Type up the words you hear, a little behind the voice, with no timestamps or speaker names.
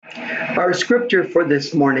Our scripture for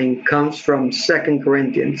this morning comes from 2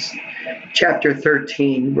 Corinthians chapter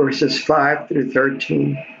 13, verses 5 through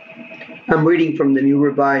 13. I'm reading from the New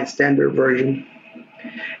Revised Standard Version.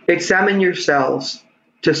 Examine yourselves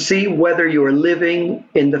to see whether you are living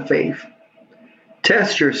in the faith.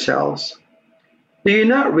 Test yourselves. Do you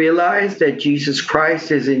not realize that Jesus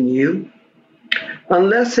Christ is in you?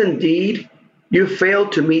 Unless indeed you fail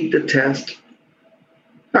to meet the test.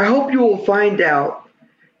 I hope you will find out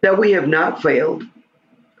that we have not failed,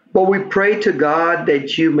 but we pray to God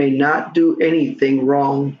that you may not do anything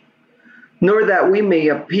wrong, nor that we may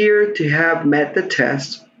appear to have met the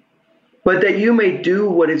test, but that you may do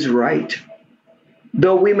what is right,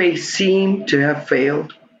 though we may seem to have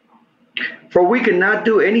failed. For we cannot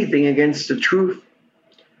do anything against the truth,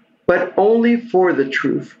 but only for the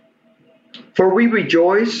truth. For we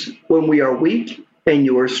rejoice when we are weak and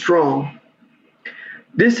you are strong.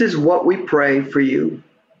 This is what we pray for you,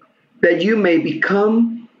 that you may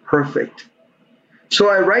become perfect. So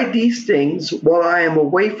I write these things while I am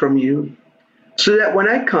away from you, so that when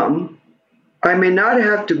I come, I may not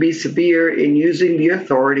have to be severe in using the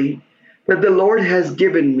authority that the Lord has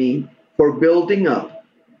given me for building up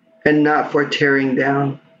and not for tearing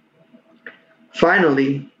down.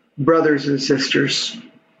 Finally, brothers and sisters,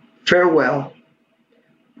 farewell.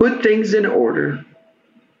 Put things in order.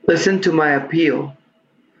 Listen to my appeal.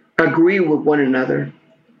 Agree with one another.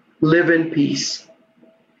 Live in peace.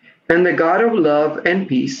 And the God of love and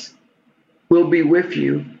peace will be with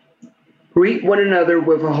you. Greet one another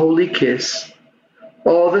with a holy kiss.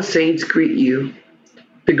 All the saints greet you.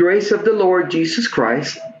 The grace of the Lord Jesus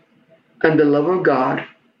Christ and the love of God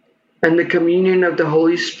and the communion of the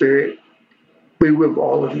Holy Spirit be with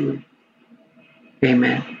all of you.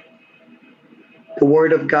 Amen. The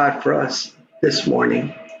word of God for us this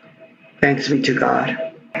morning. Thanks be to God.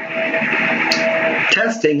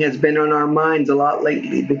 Testing has been on our minds a lot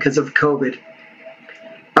lately because of COVID.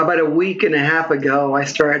 About a week and a half ago, I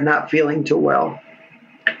started not feeling too well.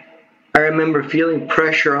 I remember feeling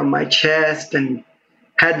pressure on my chest and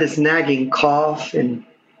had this nagging cough, and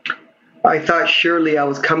I thought surely I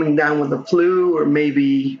was coming down with a flu or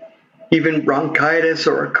maybe even bronchitis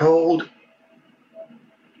or a cold.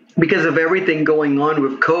 Because of everything going on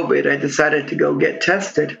with COVID, I decided to go get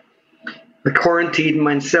tested. I quarantined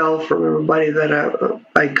myself from everybody that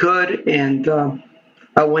I could, and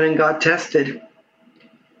I went and got tested.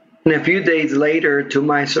 And a few days later, to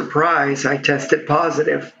my surprise, I tested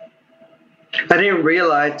positive. I didn't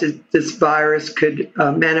realize that this virus could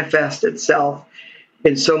manifest itself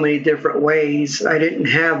in so many different ways. I didn't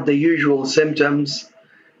have the usual symptoms.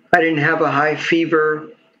 I didn't have a high fever.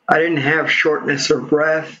 I didn't have shortness of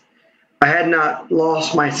breath. I had not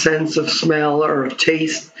lost my sense of smell or of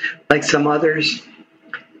taste like some others.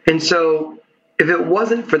 And so if it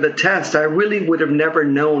wasn't for the test, I really would have never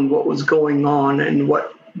known what was going on and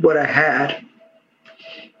what I had.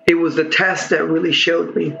 It was the test that really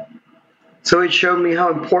showed me. So it showed me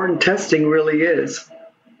how important testing really is.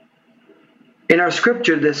 In our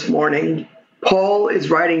scripture this morning, Paul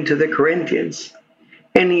is writing to the Corinthians,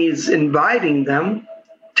 and he's inviting them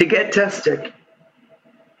to get tested.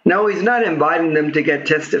 No, he's not inviting them to get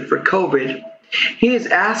tested for COVID. He is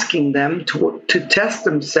asking them to test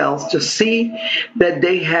themselves to see that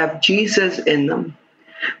they have Jesus in them,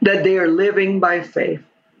 that they are living by faith.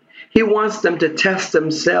 He wants them to test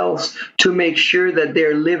themselves to make sure that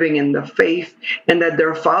they're living in the faith and that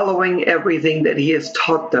they're following everything that he has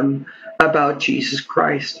taught them about Jesus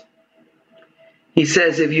Christ. He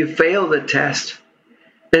says if you fail the test,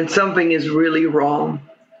 then something is really wrong.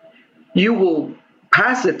 You will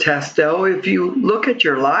pass the test, though, if you look at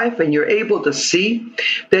your life and you're able to see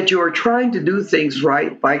that you are trying to do things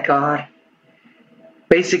right by God.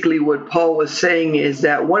 Basically, what Paul was saying is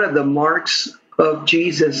that one of the marks of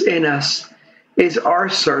Jesus in us is our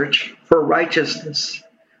search for righteousness,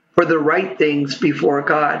 for the right things before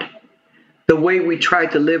God. The way we try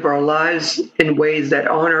to live our lives in ways that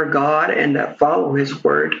honor God and that follow his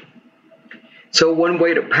word. So one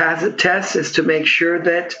way to pass a test is to make sure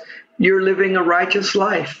that you're living a righteous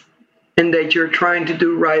life and that you're trying to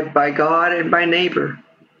do right by God and by neighbor.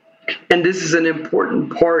 And this is an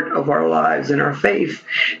important part of our lives and our faith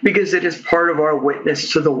because it is part of our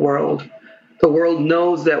witness to the world. The world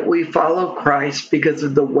knows that we follow Christ because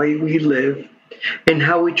of the way we live and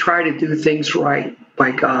how we try to do things right by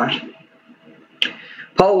God.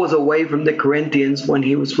 Paul was away from the Corinthians when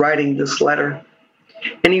he was writing this letter.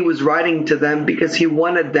 And he was writing to them because he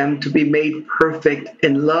wanted them to be made perfect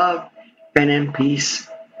in love and in peace.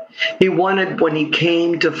 He wanted, when he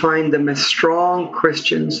came, to find them as strong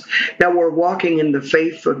Christians that were walking in the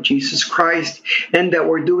faith of Jesus Christ and that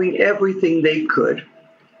were doing everything they could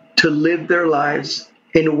to live their lives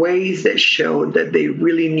in ways that showed that they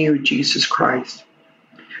really knew Jesus Christ.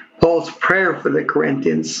 Paul's prayer for the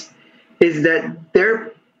Corinthians is that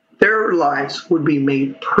their lives would be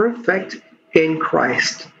made perfect in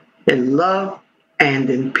Christ, in love and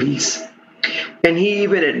in peace. And he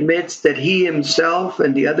even admits that he himself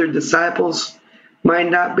and the other disciples might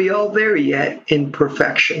not be all there yet in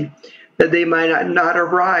perfection, that they might not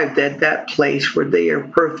arrived at that place where they are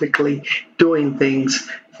perfectly doing things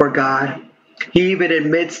for God. He even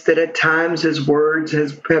admits that at times his words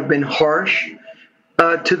have been harsh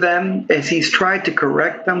to them as he's tried to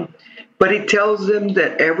correct them, but he tells them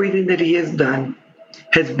that everything that he has done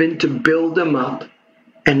has been to build them up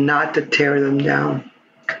and not to tear them down.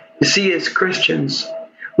 You see, as Christians,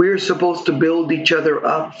 we are supposed to build each other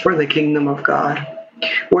up for the kingdom of God.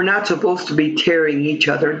 We're not supposed to be tearing each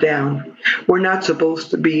other down. We're not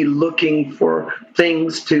supposed to be looking for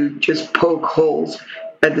things to just poke holes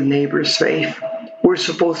at the neighbor's faith. We're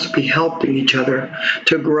supposed to be helping each other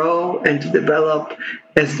to grow and to develop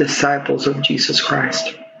as disciples of Jesus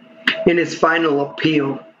Christ. In his final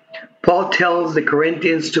appeal, Paul tells the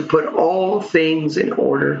Corinthians to put all things in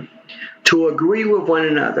order, to agree with one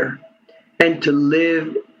another, and to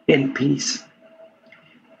live in peace.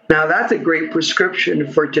 Now that's a great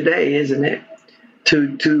prescription for today, isn't it?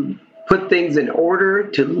 To put things in order,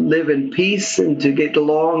 to live in peace, and to get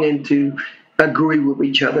along and to agree with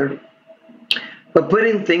each other. But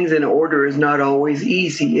putting things in order is not always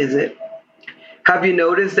easy, is it? Have you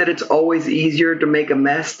noticed that it's always easier to make a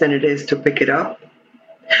mess than it is to pick it up?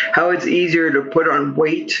 How it's easier to put on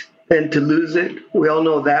weight than to lose it? We all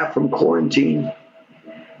know that from quarantine.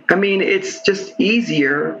 I mean, it's just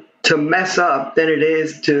easier to mess up than it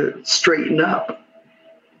is to straighten up.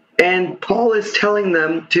 And Paul is telling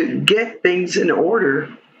them to get things in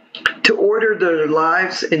order, to order their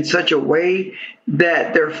lives in such a way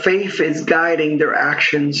that their faith is guiding their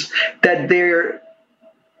actions, that their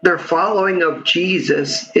following of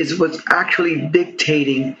Jesus is what's actually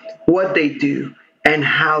dictating what they do and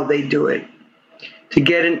how they do it. To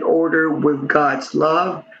get in order with God's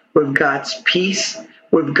love, with God's peace,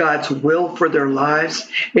 with God's will for their lives,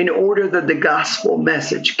 in order that the gospel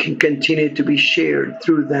message can continue to be shared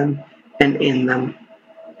through them and in them.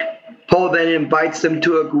 Paul then invites them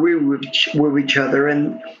to agree with each other,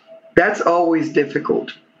 and that's always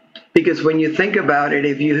difficult, because when you think about it,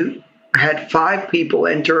 if you had 5 people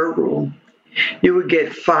enter a room, you would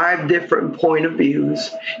get 5 different point of views.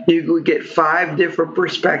 You would get 5 different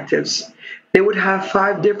perspectives. They would have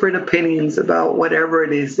 5 different opinions about whatever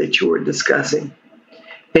it is that you were discussing.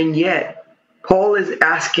 And yet, Paul is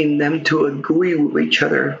asking them to agree with each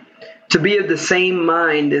other, to be of the same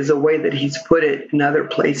mind is a way that he's put it in other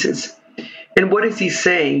places. And what is he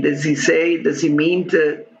saying? Does he mean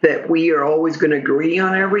that we are always going to agree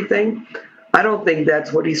on everything? I don't think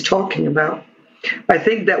that's what he's talking about. I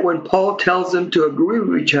think that when Paul tells them to agree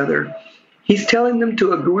with each other, he's telling them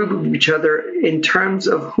to agree with each other in terms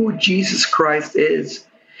of who Jesus Christ is,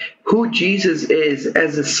 who Jesus is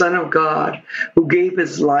as the Son of God who gave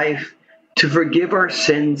his life to forgive our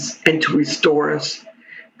sins and to restore us.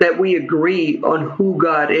 That we agree on who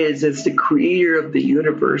God is as the creator of the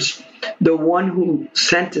universe, the one who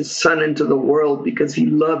sent his Son into the world because he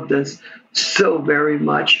loved us so very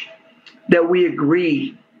much. That we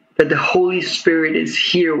agree that the Holy Spirit is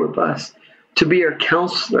here with us to be our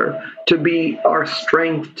counselor, to be our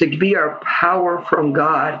strength, to be our power from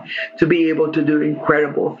God, to be able to do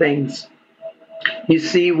incredible things. You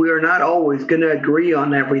see, we are not always going to agree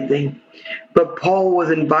on everything, but Paul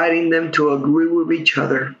was inviting them to agree with each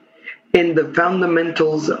other in the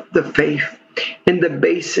fundamentals of the faith, in the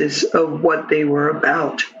basis of what they were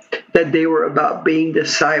about, that they were about being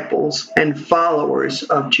disciples and followers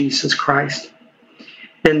of Jesus Christ.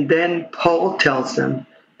 And then Paul tells them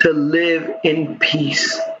to live in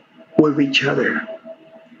peace with each other.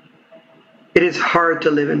 It is hard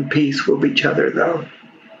to live in peace with each other, though.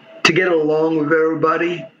 To get along with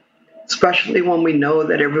everybody, especially when we know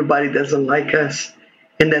that everybody doesn't like us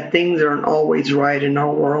and that things aren't always right in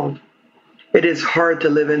our world. It is hard to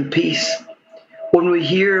live in peace. When we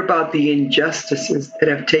hear about the injustices that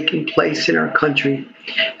have taken place in our country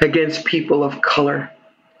against people of color,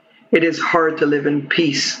 it is hard to live in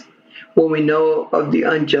peace when we know of the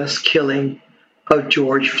unjust killing of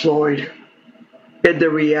George Floyd. Yet the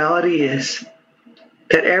reality is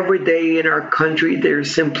that every day in our country there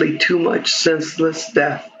is simply too much senseless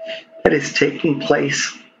death that is taking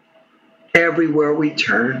place everywhere we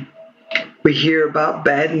turn. We hear about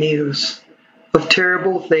bad news, of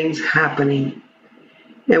terrible things happening,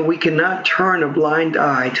 and we cannot turn a blind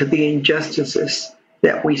eye to the injustices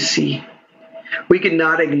that we see. We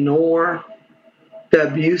cannot ignore the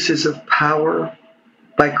abuses of power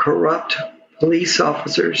by corrupt police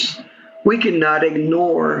officers. We cannot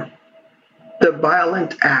ignore the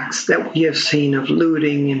violent acts that we have seen of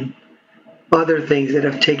looting and other things that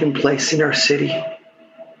have taken place in our city.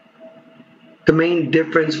 The main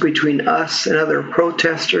difference between us and other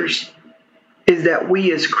protesters is that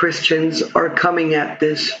we as Christians are coming at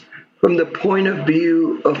this from the point of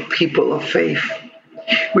view of people of faith.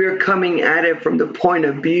 We are coming at it from the point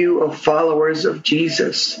of view of followers of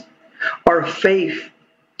Jesus. Our faith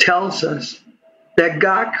tells us that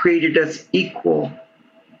God created us equal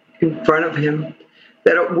in front of Him,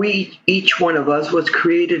 that each one of us was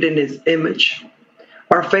created in His image.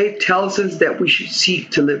 Our faith tells us that we should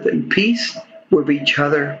seek to live in peace with each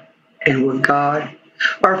other and with God.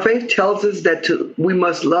 Our faith tells us that we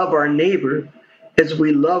must love our neighbor as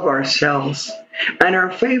we love ourselves. And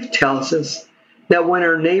our faith tells us that when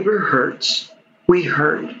our neighbor hurts, we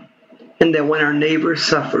hurt. And that when our neighbor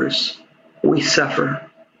suffers, we suffer.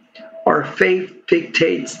 Our faith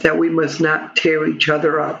dictates that we must not tear each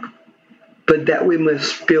other up, but that we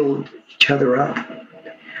must build each other up.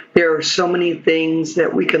 There are so many things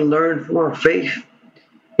that we can learn from our faith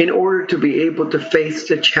in order to be able to face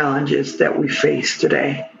the challenges that we face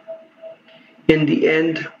today. In the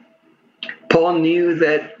end, Paul knew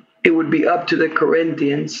that it would be up to the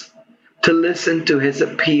Corinthians to listen to his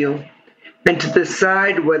appeal and to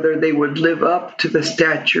decide whether they would live up to the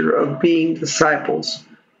stature of being disciples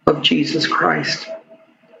of Jesus Christ.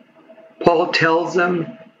 Paul tells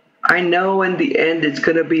them, I know in the end it's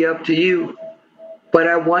going to be up to you, but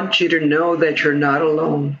I want you to know that you're not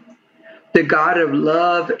alone. The God of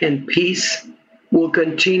love and peace will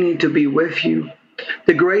continue to be with you.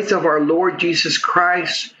 The grace of our Lord Jesus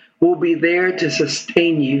Christ will be there to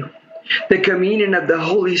sustain you. The communion of the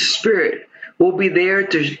Holy Spirit will be there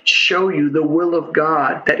to show you the will of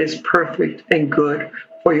God that is perfect and good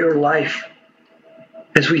for your life.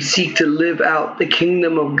 As we seek to live out the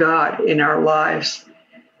kingdom of God in our lives,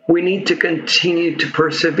 we need to continue to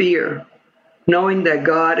persevere, knowing that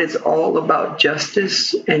God is all about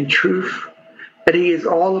justice and truth, that He is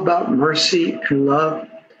all about mercy and love,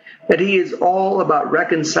 that He is all about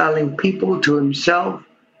reconciling people to Himself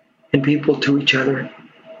and people to each other.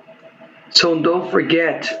 So don't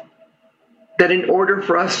forget that in order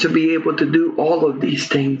for us to be able to do all of these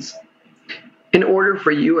things, in order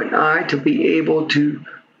for you and I to be able to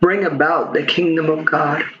bring about the kingdom of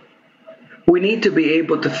God, we need to be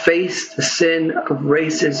able to face the sin of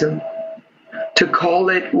racism, to call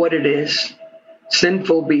it what it is,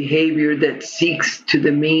 sinful behavior that seeks to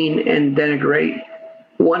demean and denigrate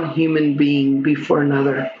one human being before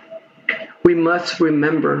another. We must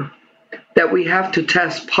remember that we have to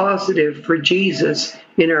test positive for Jesus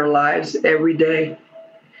in our lives every day.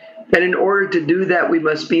 That in order to do that, we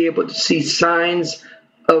must be able to see signs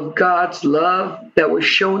of God's love that was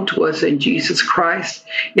shown to us in Jesus Christ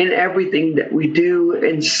in everything that we do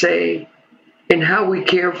and say, in how we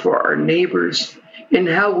care for our neighbors, in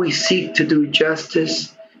how we seek to do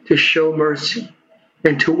justice, to show mercy,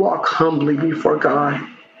 and to walk humbly before God.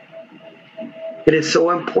 It is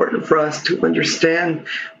so important for us to understand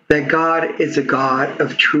that God is a God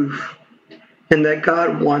of truth, and that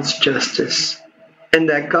God wants justice, and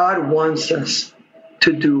that God wants us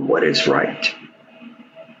to do what is right.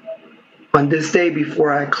 On this day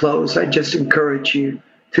before I close, I just encourage you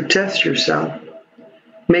to test yourself.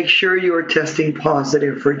 Make sure you are testing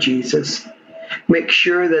positive for Jesus. Make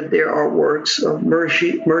sure that there are works of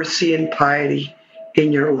mercy and piety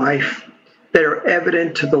in your life that are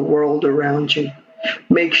evident to the world around you.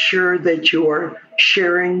 Make sure that you are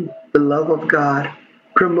sharing the love of God,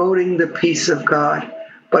 promoting the peace of God,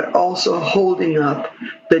 but also holding up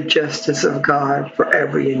the justice of God for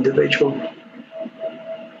every individual.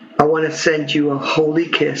 I want to send you a holy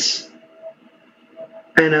kiss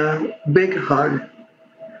and a big hug.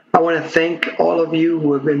 I want to thank all of you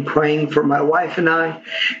who have been praying for my wife and I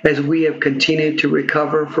as we have continued to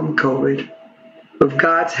recover from COVID. With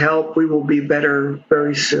God's help, we will be better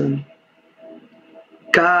very soon.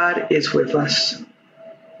 God is with us.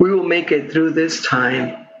 We will make it through this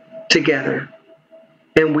time together.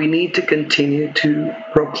 And we need to continue to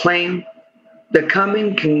proclaim the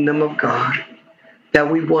coming kingdom of God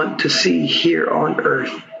that we want to see here on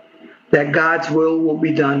earth. That God's will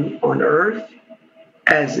be done on earth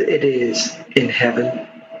as it is in heaven.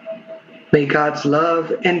 May God's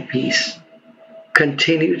love and peace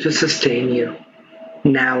continue to sustain you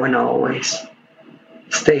now and always.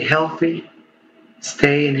 Stay healthy.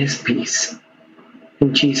 Stay in His peace.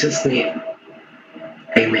 In Jesus' name.